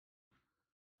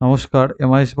নমস্কার,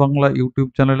 MIS Bangla YouTube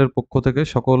চ্যানেলের পক্ষ থেকে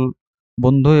সকল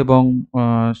বন্ধু এবং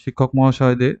শিক্ষক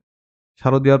মহাশয়দের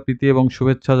শারদীয়ার প্রীতি এবং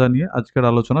শুভেচ্ছা জানিয়ে আজকের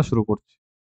আলোচনা শুরু করছি।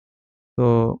 তো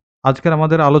আজকের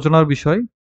আমাদের আলোচনার বিষয়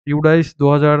ইউডাইস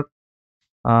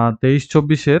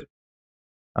 2023-24-এর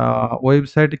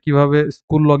ওয়েবসাইটে কিভাবে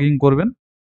স্কুল লগইন করবেন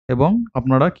এবং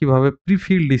আপনারা কিভাবে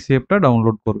প্রিফিল্ড ডিসিএফটা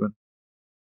ডাউনলোড করবেন।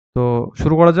 তো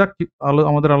শুরু করা যাক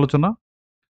আমাদের আলোচনা।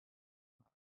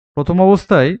 প্রথম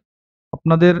অবস্থায়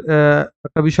আপনাদের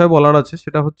একটা বিষয় বলার আছে,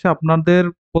 সেটা হচ্ছে আপনাদের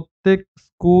প্রত্যেক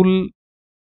স্কুল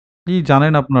কি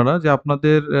জানেন আপনারা যে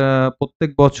আপনাদের প্রত্যেক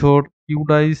বছর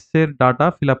ইউডাইসের ডাটা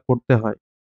ফিল আপ করতে হয়।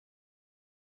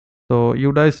 তো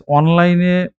ইউডাইস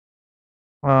অনলাইনে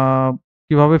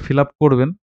কিভাবে ফিল আপ করবেন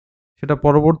সেটা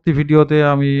পরবর্তী ভিডিওতে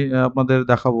আমি আপনাদের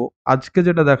দেখাবো। আজকে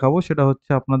যেটা দেখাবো সেটা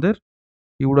হচ্ছে আপনাদের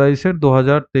ইউডাইসের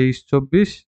 2023-24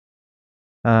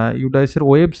 ইউডাইসের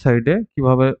ওয়েবসাইটে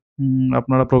কিভাবে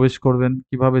আপনারা প্রবেশ করবেন,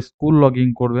 কিভাবে স্কুল লগ ইন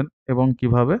করবেন এবং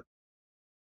কিভাবে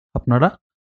আপনারা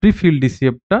প্রিফিল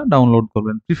ডিসিএফটা ডাউনলোড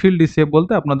করবেন। প্রিফিল ডিসিএফ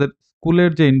বলতে আপনাদের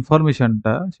স্কুলের যে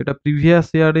ইনফরমেশনটা সেটা প্রিভিয়াস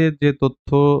ইয়ারে যে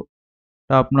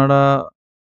তথ্যটা আপনারা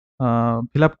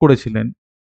ফিল আপ করেছিলেন,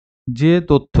 যে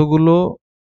তথ্যগুলো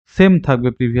সেম থাকবে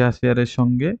প্রিভিয়াস ইয়ারের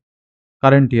সঙ্গে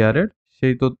কারেন্ট ইয়ারের,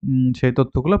 সেই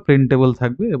তথ্যগুলো প্রিন্টেবল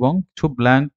থাকবে এবং কিছু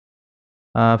ব্ল্যাঙ্ক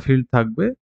ফিল্ড থাকবে।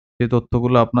 যে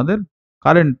তথ্যগুলো আপনাদের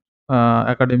কারেন্ট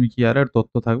একাডেমিক ইয়ারের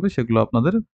তথ্য থাকবে সেগুলো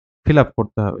আপনাদের ফিল আপ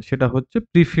করতে হবে। সেটা হচ্ছে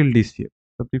প্রিফিল ডিসিএফ।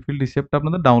 তো প্রিফিল ডিসিএফটা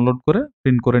আপনাদের ডাউনলোড করে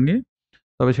প্রিন্ট করে নিয়ে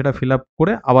তবে সেটা ফিল আপ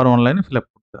করে আবার অনলাইনে ফিল আপ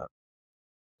করতে হবে।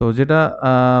 তো যেটা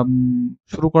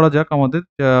শুরু করা যাক আমাদের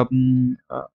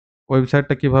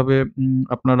ওয়েবসাইটটা কিভাবে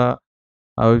আপনারা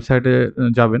ওয়েবসাইটে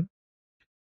যাবেন।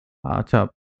 আচ্ছা,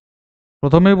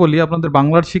 প্রথমেই বলি আপনাদের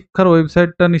বাংলার শিক্ষার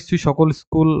ওয়েবসাইটটা নিশ্চয়ই সকল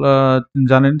স্কুল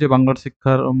জানেন যে বাংলার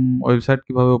শিক্ষার ওয়েবসাইট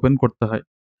কিভাবে ওপেন করতে হয়।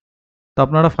 তো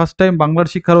আপনারা ফার্স্ট টাইম বাংলার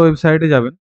শিক্ষার ওয়েবসাইটে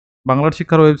যাবেন। বাংলার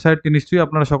শিক্ষার ওয়েবসাইটটি নিশ্চয়ই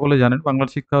আপনারা সকলে জানেন। বাংলার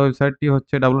শিক্ষা ওয়েবসাইটটি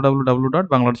হচ্ছে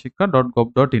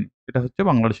www.banglarshikha.gov.in। এটা হচ্ছে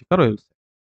বাংলার শিক্ষার ওয়েবসাইট।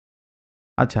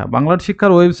 আচ্ছা, বাংলার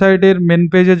শিক্ষার ওয়েবসাইটের মেন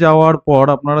পেজে যাওয়ার পর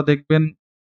আপনারা দেখবেন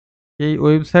এই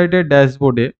ওয়েবসাইটের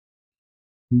ড্যাশবোর্ডে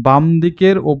বাম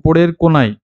দিকের ওপরের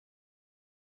কোণায়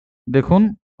দেখুন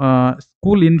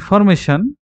স্কুল ইনফরমেশন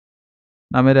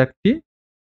নামের একটি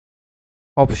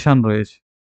অপশান রয়েছে।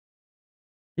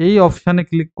 এই অপশানে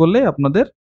ক্লিক করলে আপনাদের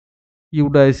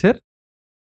ইউডাইসের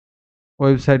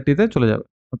ওয়েবসাইটটিতে চলে যাবে।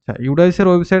 আচ্ছা, ইউডাইসের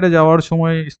ওয়েবসাইটে যাওয়ার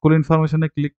সময় স্কুল ইনফরমেশনে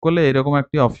ক্লিক করলে এরকম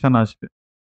একটি অপশান আসবে।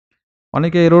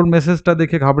 অনেকে এরর মেসেজটা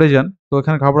দেখে ঘাবড়ে যান। তো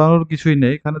এখানে ঘাবড়ানোর কিছুই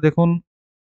নেই। এখানে দেখুন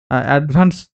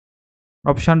অ্যাডভান্স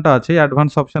অপশানটা আছে।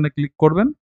 অ্যাডভান্স অপশানে ক্লিক করবেন।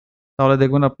 তাহলে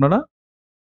দেখবেন আপনারা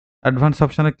অ্যাডভান্স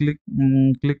অপশানে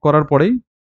ক্লিক করার পরেই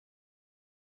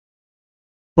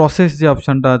প্রসেস যে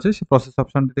অপশানটা আছে সেই প্রসেস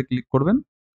অপশানটিতে ক্লিক করবেন।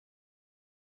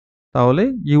 তাহলে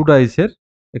ইউডাইসের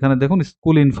এখানে দেখুন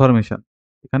স্কুল ইনফরমেশন,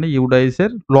 এখানে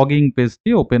ইউডাইসের লগইন পেজটি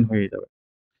ওপেন হয়ে যাবে।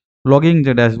 লগইন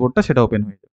যে ড্যাশবোর্ডটা সেটা ওপেন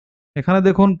হয়ে যাবে। এখানে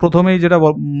দেখুন প্রথমেই যেটা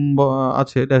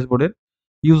আছে ড্যাশবোর্ডের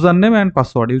user name and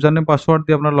password. User name password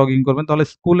দিয়ে আপনারা লগইন করবেন। তাহলে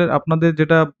স্কুলের আপনাদের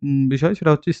যেটা বিষয়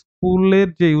সেটা হচ্ছে স্কুলের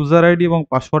যে ইউজার আইডি এবং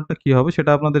পাসওয়ার্ডটা কী হবে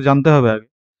সেটা আপনাদের জানতে হবে আগে।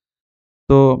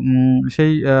 তো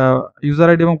সেই ইউজার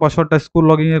আইডি এবং পাসওয়ার্ডটা স্কুল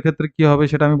লগইনের ক্ষেত্রে কী হবে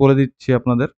সেটা আমি বলে দিচ্ছি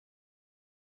আপনাদের।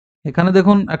 এখানে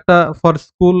দেখুন একটা for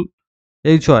school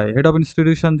HOI head of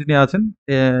institution যিনি আছেন,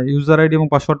 ইউজার আইডি এবং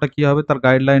পাসওয়ার্ডটা কী হবে তার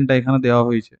গাইডলাইনটা এখানে দেওয়া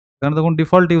হয়েছে। এখানে দেখুন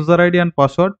default user ID and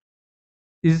password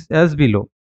is as below.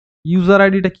 User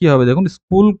আইডিটা কী হবে দেখুন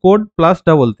স্কুল কোড প্লাস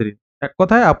 33। এক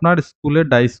কথায় আপনার স্কুলের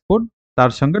ডাইস কোড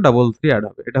তার সঙ্গে 33 অ্যাড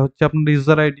হবে। এটা হচ্ছে আপনার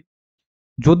ইউজার আইডি।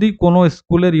 যদি কোনো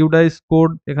স্কুলের ইউডাইস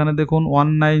কোড এখানে দেখুন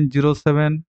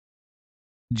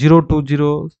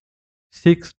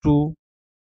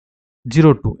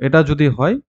 1907-020-6202 এটা যদি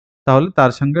হয় তাহলে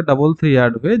তার সঙ্গে 33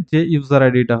 অ্যাড হয়ে যে ইউজার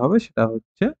আইডিটা হবে সেটা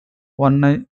হচ্ছে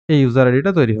 19, এই ইউজার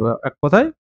আইডিটা তৈরি হবে। এক কথায়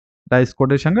ডাইস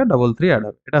কোডের সঙ্গে 33 অ্যাড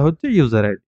হবে। এটা হচ্ছে ইউজার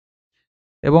আইডি।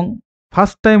 এবং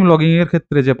ফার্স্ট টাইম লগইন এর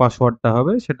ক্ষেত্রে যে পাসওয়ার্ডটা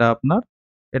হবে সেটা আপনার,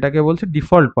 এটাকে বলছে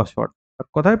ডিফল্ট পাসওয়ার্ড। এক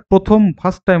কথায় প্রথম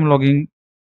ফার্স্ট টাইম লগইন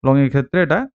এর ক্ষেত্রে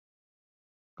এটা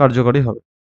কার্যকরী হবে।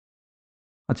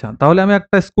 আচ্ছা, তাহলে আমি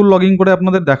একটা স্কুল লগইন করে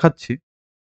আপনাদের দেখাচ্ছি।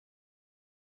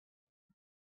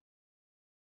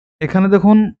 এখানে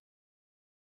দেখুন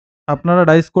আপনারা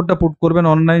ডাইস কোডটা পুট করবেন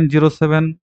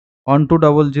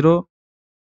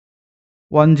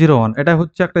 1907-1200-101। এটা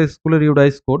হচ্ছে একটা স্কুলের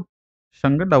ইউডাইস কোড,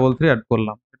 সঙ্গে 33 অ্যাড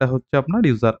করলাম। এটা হচ্ছে আপনার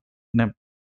ইউজার নেম।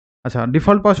 আচ্ছা,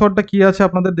 ডিফল্ট পাসওয়ার্ডটা কি আছে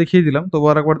আপনাদের দেখিয়ে দিলাম, তবু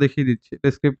আরেকবার দেখিয়ে দিচ্ছি।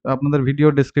 আপনাদের ভিডিও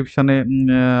ডেসক্রিপশনে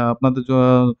আপনাদের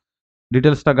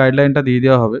ডিটেলসটা গাইডলাইনটা দিয়ে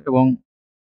দেওয়া হবে এবং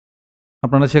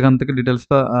আপনারা সেখান থেকে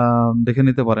ডিটেলসটা দেখে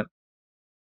নিতে পারেন।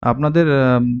 আপনাদের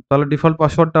তাহলে ডিফল্ট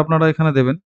পাসওয়ার্ডটা আপনারা এখানে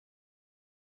দেবেন।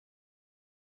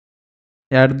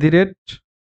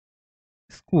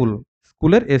 স্কুল,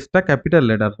 স্কুলের এসটা ক্যাপিটাল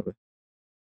লেটার হবে,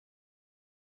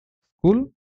 স্কুল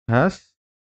হ্যাশ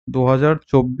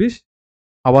 2024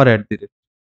 আবার @।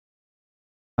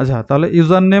 আচ্ছা, তাহলে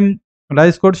ইউজার নেম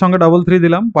রাইস কোড সঙ্গে 33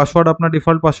 দিলাম, পাসওয়ার্ড আপনার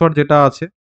ডিফল্ট পাসওয়ার্ড যেটা আছে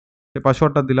সেই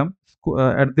পাসওয়ার্ডটা দিলাম,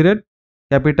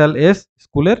 ক্যাপিটাল এস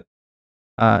স্কুলের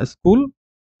স্কুল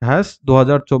হ্যাশ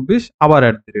 2024 আবার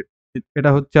 @। এটা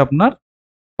হচ্ছে আপনার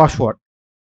পাসওয়ার্ড।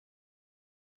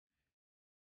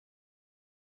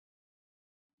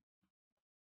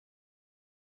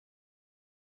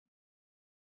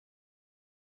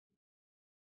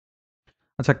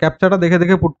 আচ্ছা, ক্যাপচাটা দেখে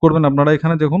দেখে পুট করবেন আপনারা।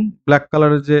 এখানে দেখুন ব্ল্যাক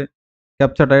কালারের যে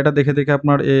ক্যাপচাটা, এটা দেখে দেখে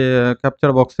আপনার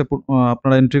ক্যাপচার বক্সে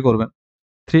আপনারা এন্ট্রি করবেন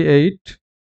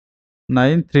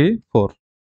 38934।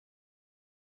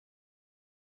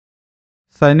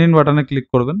 সাইন ইন বাটনে ক্লিক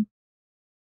করবেন।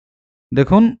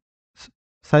 দেখুন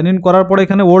সাইন ইন করার পরে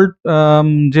এখানে ওল্ড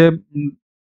যে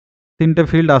তিনটে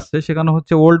ফিল্ড আসছে সেখানে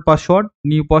হচ্ছে old password,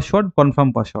 new password, confirm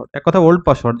password. এক কথা ওল্ড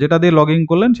পাসওয়ার্ড যেটা দিয়ে লগ ইন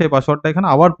করলেন সেই পাসওয়ার্ডটা এখানে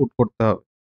আবার পুট করতে হবে।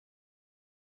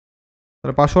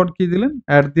 তাহলে পাসওয়ার্ড কি দিলেন?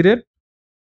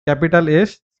 ক্যাপিটাল এস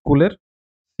স্কুলের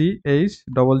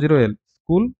CH00L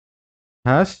স্কুল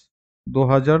হ্যাশ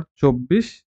 2024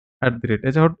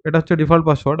 এটা হচ্ছে ডিফল্ট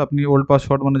পাসওয়ার্ড। আপনি ওল্ড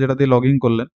পাসওয়ার্ড মানে যেটা দিয়ে লগ ইন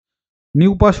করলেন।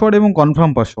 নিউ পাসওয়ার্ড এবং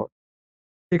কনফার্ম পাসওয়ার্ড,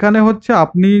 এখানে হচ্ছে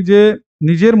আপনি যে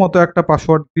নিজের মতো একটা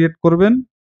পাসওয়ার্ড ক্রিয়েট করবেন।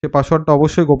 সেই পাসওয়ার্ডটা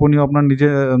অবশ্যই গোপনীয়, আপনার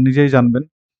নিজেই জানবেন।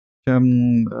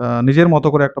 নিজের মতো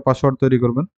করে একটা পাসওয়ার্ড তৈরি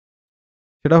করবেন।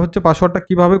 সেটা হচ্ছে পাসওয়ার্ডটা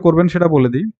কিভাবে করবেন সেটা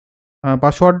বলে দিই।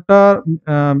 পাসওয়ার্ডটা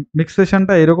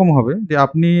মিক্সেশনটা এরকম হবে যে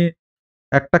আপনি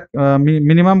একটা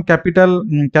minimum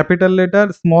capital letter,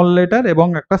 small letter এবং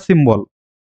একটা সিম্বল,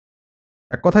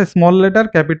 এক কথায় স্মল লেটার,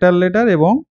 ক্যাপিটাল লেটার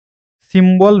এবং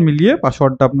সিম্বল মিলিয়ে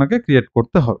পাসওয়ার্ডটা আপনাকে ক্রিয়েট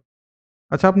করতে হবে।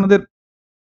 আচ্ছা, আপনাদের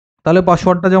তাহলে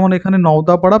পাসওয়ার্ডটা যেমন এখানে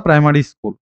নওদাপাড়া প্রাইমারি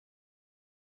স্কুল,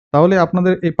 তাহলে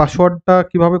আপনাদের এই পাসওয়ার্ডটা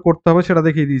কিভাবে করতে হবে সেটা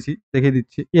দেখিয়ে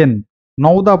দিচ্ছি।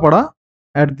 নওদাপাড়া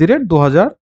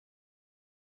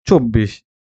 @2024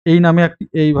 এই নামে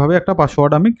এইভাবে একটা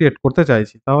পাসওয়ার্ড আমি ক্রিয়েট করতে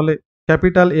চাইছি। তাহলে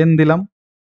ক্যাপিটাল N দিলাম,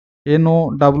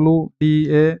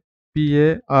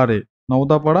 NOWDAPARA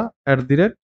নওদাপাড়া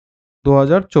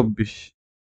 @2024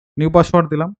 নিউ পাসওয়ার্ড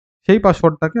দিলাম। সেই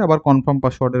পাসওয়ার্ডটাকে আবার কনফার্ম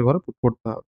পাসওয়ার্ডের ঘরে পুট করতে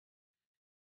হবে।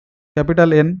 Capital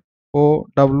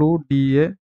NOWDAPARA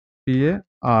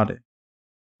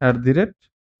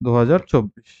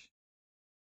 @2024।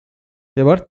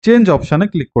 এবার চেঞ্জ অপশানে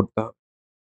ক্লিক করতে হবে।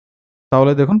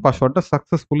 তাহলে দেখুন পাসওয়ার্ডটা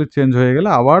সাকসেসফুলি চেঞ্জ হয়ে গেলে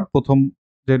আবার প্রথম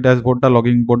যে ড্যাশবোর্ডটা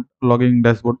লগইন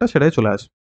ড্যাশবোর্ডটা সেটাই চলে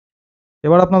আসবে।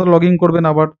 এবার আপনারা লগ ইন করবেন,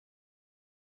 আবার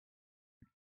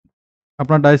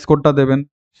আপনার ডাইস কোডটা দেবেন,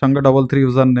 সঙ্গে 33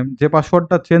 ইউজার নেম। যে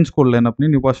পাসওয়ার্ডটা চেঞ্জ করলেন আপনি,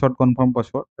 নিউ পাসওয়ার্ড, কনফার্ম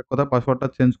পাসওয়ার্ড, এক কথা পাসওয়ার্ডটা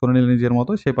চেঞ্জ করে নিলেন নিজের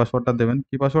মতো, সেই পাসওয়ার্ডটা দেবেন।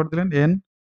 কি পাসওয়ার্ড দিলেন?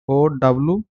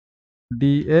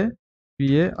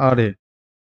 NOWDAPARA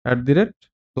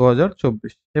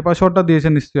 @2024 এই পাসওয়ার্ডটা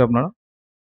দিয়েছেন নিশ্চয়ই আপনারা।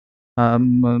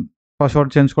 পাসওয়ার্ড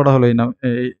চেঞ্জ করা হলো এই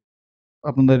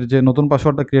আপনাদের যে নতুন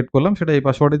পাসওয়ার্ডটা ক্রিয়েট করলাম সেটা এই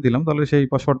পাসওয়ার্ডই দিলাম। তাহলে সেই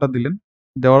পাসওয়ার্ডটা দিলেন।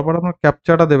 দেওয়ার পর আপনার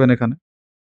ক্যাপচাটা দেবেন এখানে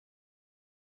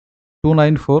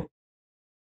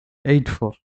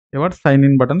 29484। এবার সাইন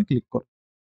ইন বাটনে ক্লিক করুন।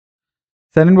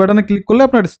 সাইন ইন বাটনে ক্লিক করলে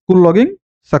আপনার school login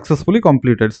successfully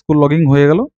completed, school login হয়ে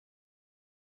গেল।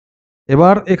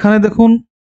 এবার এখানে দেখুন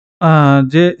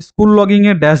যে স্কুল লগইং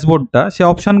এর ড্যাশবোর্ডটা, সে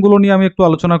অপশনগুলো নিয়ে আমি একটু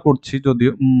আলোচনা করছি।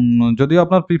 যদিও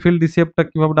আপনার প্রিফিল ডিসিএফটা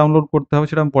কিভাবে ডাউনলোড করতে হবে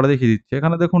সেটা আমি পরে দেখিয়ে দিচ্ছি।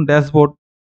 এখানে দেখুন ড্যাশবোর্ড,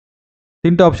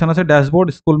 তিনটা অপশন আছে, ড্যাশবোর্ড,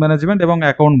 স্কুল ম্যানেজমেন্ট এবং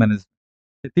অ্যাকাউন্ট ম্যানেজমেন্ট।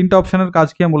 এই তিনটা অপশনের কাজ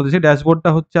কি আমি বলে দিচ্ছি। ড্যাশবোর্ডটা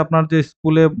হচ্ছে আপনার যে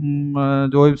স্কুলে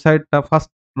যে ওয়েবসাইটটা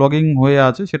ফার্স্ট লগইন হয়ে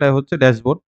আছে সেটাই হচ্ছে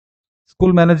ড্যাশবোর্ড।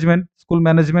 স্কুল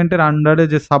ম্যানেজমেন্টের আন্ডারে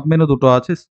যে সাবমেনু দুটো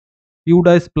আছে,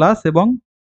 ইউডাইস প্লাস এবং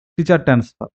টিচার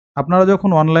ট্রান্সফার। আপনারা যখন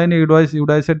অনলাইনে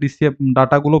ইউডাইসের ডিসিএফ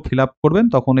ডাটাগুলো ফিল আপ করবেন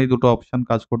তখন এই দুটো অপশন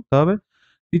কাজ করতে হবে।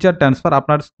 টিচার ট্রান্সফার,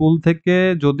 আপনার স্কুল থেকে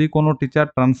যদি কোনো টিচার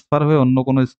ট্রান্সফার হয়ে অন্য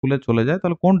কোনো স্কুলে চলে যায়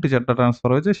তাহলে কোন টিচারটা ট্রান্সফার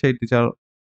হয়েছে সেই টিচার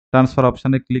ট্রান্সফার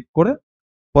অপশানে ক্লিক করে,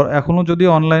 এখনও যদি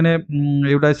অনলাইনে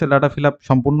ইউডাইসের ডাটা ফিল আপ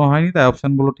সম্পূর্ণ হয়নি তাই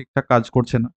অপশানগুলো ঠিকঠাক কাজ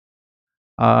করছে না।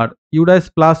 আর ইউডাইস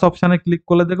প্লাস অপশানে ক্লিক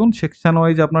করলে দেখুন সেকশন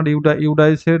ওয়াইজ আপনার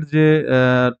ইউডাইসের যে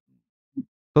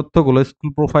তথ্যগুলো, স্কুল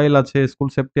প্রোফাইল আছে, school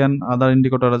safety and other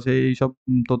indicator আছে, এইসব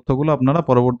তথ্যগুলো আপনারা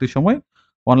পরবর্তী সময়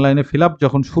অনলাইনে ফিল আপ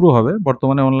যখন শুরু হবে,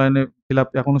 বর্তমানে অনলাইনে ফিল আপ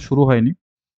এখনো শুরু হয়নি,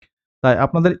 তাই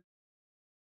আপনাদের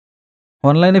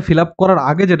অনলাইনে ফিল আপ করার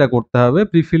আগে যেটা করতে হবে,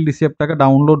 প্রিফিল ডিসিএফটাকে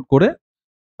ডাউনলোড করে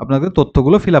আপনাদের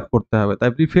তথ্যগুলো ফিল আপ করতে হবে। তাই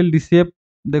প্রিফিল ডিসিএফ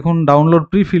দেখুন, ডাউনলোড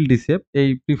প্রিফিল ডিসিএফ, এই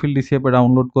প্রিফিল ডিসিএফে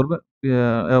ডাউনলোড করবে,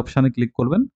 অপশানে ক্লিক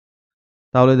করবেন।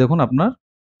 তাহলে দেখুন আপনার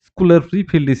স্কুলের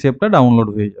প্রিফিল ডিসিএফটা ডাউনলোড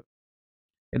হয়ে যাবে।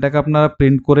 এটাকে আপনারা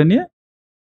প্রিন্ট করে নিয়ে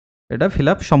এটা ফিল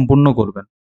আপ সম্পূর্ণ করবেন।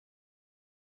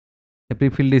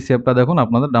 প্রিফিল্ড ডিসিএফটা দেখুন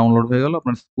আপনাদের ডাউনলোড হয়ে গেল।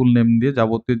 আপনার স্কুল নেম দিয়ে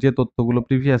যাবতীয় যে তথ্যগুলো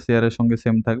প্রিভিয়াস ইয়ারের সঙ্গে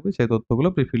সেম থাকবে সেই তথ্যগুলো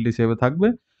প্রিফিল্ড ডিসিএফে থাকবে।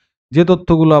 যে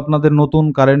তথ্যগুলো আপনাদের নতুন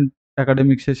কারেন্ট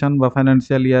একাডেমিক সেশন বা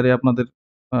ফাইন্যান্সিয়াল ইয়ারে আপনাদের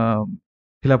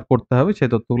ফিল আপ করতে হবে সেই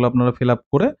তথ্যগুলো আপনারা ফিল আপ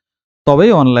করে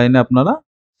তবেই অনলাইনে আপনারা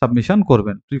সাবমিশন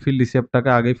করবেন। প্রিফিল্ড ডিসিএফটাকে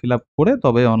আগে ফিল আপ করে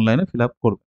তবেই অনলাইনে ফিল আপ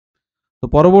করবেন। তো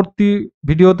পরবর্তী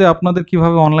ভিডিওতে আপনাদের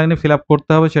কিভাবে অনলাইনে ফিল আপ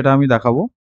করতে হবে সেটা আমি দেখাবো।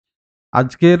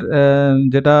 আজকের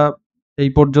যেটা এই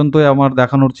পর্যন্তই আমার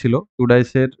দেখানোর ছিল,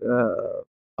 ইউডাইসের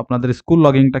আপনাদের স্কুল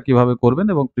লগইনটা কিভাবে করবেন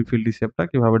এবং প্রিফিল্ড ডিসিএফটা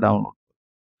কিভাবে ডাউনলোড।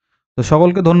 তো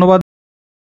সকলকে ধন্যবাদ।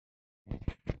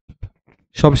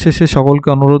 সবশেষে সকলকে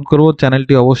অনুরোধ করব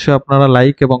চ্যানেলটি অবশ্যই আপনারা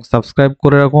লাইক এবং সাবস্ক্রাইব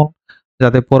করে রাখুন,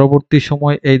 যাতে পরবর্তী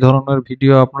সময় এই ধরনের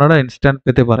ভিডিও আপনারা ইনস্ট্যান্ট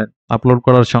পেতে পারেন আপলোড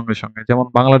করার সঙ্গে সঙ্গে। যেমন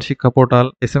বাংলার শিক্ষা পোর্টাল,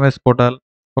 SMS পোর্টাল,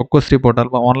 পক্ষশ্রী পোর্টাল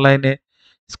বা অনলাইনে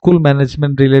স্কুল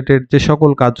ম্যানেজমেন্ট রিলেটেড যে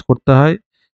সকল কাজ করতে হয়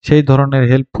সেই ধরনের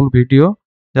হেল্পফুল ভিডিও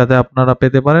যাতে আপনারা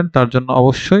পেতে পারেন, তার জন্য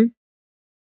অবশ্যই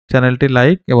চ্যানেলটি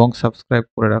লাইক এবং সাবস্ক্রাইব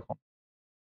করে রাখুন।